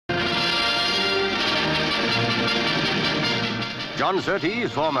John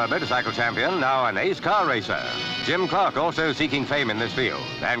Surtees, former motorcycle champion, now an ace car racer. Jim Clark also seeking fame in this field.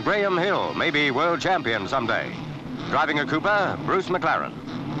 And Graham Hill may be world champion someday. Driving a Cooper, Bruce McLaren.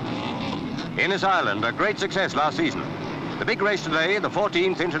 Innis Island, a great success last season. The big race today, the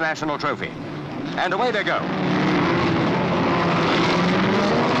 14th International Trophy. And away they go.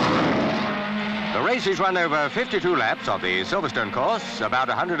 The race is run over 52 laps of the Silverstone course, about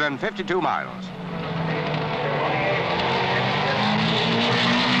 152 miles.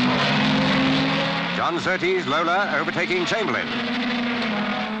 John Surtees, Lola, overtaking Chamberlain.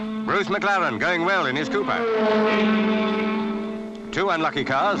 Bruce McLaren going well in his Cooper. Two unlucky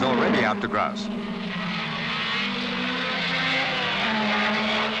cars already out to grass.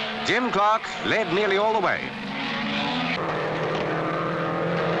 Jim Clark led nearly all the way.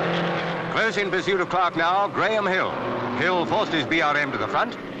 Close in pursuit of Clark now, Graham Hill. Hill forced his BRM to the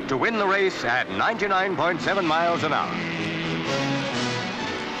front to win the race at 99.7 miles an hour.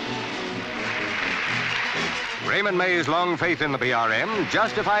 Raymond May's long faith in the BRM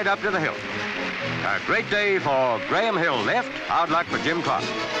justified up to the hill. A great day for Graham Hill left, hard luck for Jim Clark.